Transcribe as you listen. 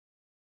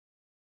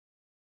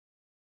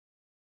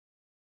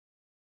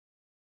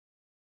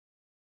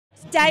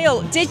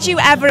Dale, did you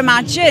ever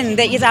imagine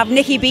that you'd have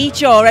Nicky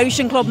Beach or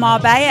Ocean Club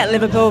Marbella at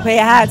Liverpool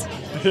Pier Head?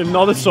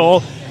 Not at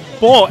all.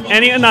 But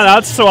anything that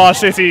adds to our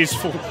city's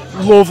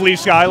lovely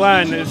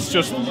skyline is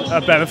just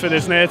a benefit,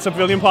 isn't it? It's a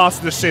brilliant part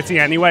of the city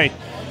anyway.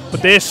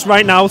 But this,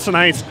 right now,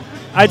 tonight,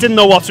 I didn't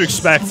know what to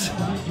expect.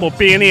 But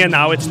being here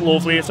now, it's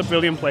lovely. It's a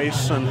brilliant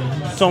place, and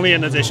it's only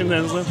an addition,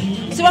 isn't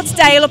it? So what's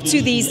Dale up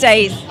to these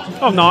days?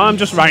 Oh no, I'm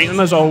just writing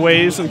as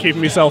always and keeping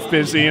myself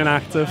busy and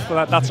active.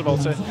 But that's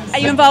about it. Are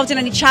you involved in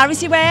any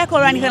charity work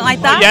or anything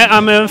like that? Yeah,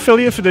 I'm an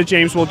affiliate for the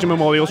James Woodger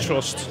Memorial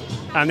Trust.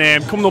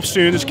 And coming up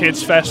soon is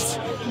Kids Fest,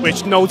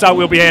 which no doubt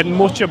we'll be hearing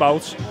much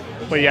about.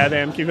 But yeah,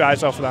 keep your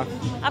eyes out for that.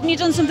 Haven't you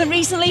done something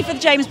recently for the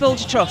James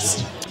Bulger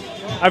Trust?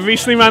 I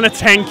recently ran a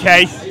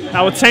 10k.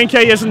 Now a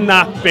 10k isn't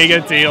that big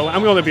a deal,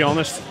 I'm going to be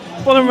honest.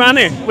 But I ran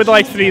it with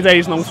like 3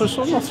 days notice,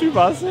 so not too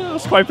bad. I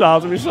was quite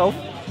proud of myself.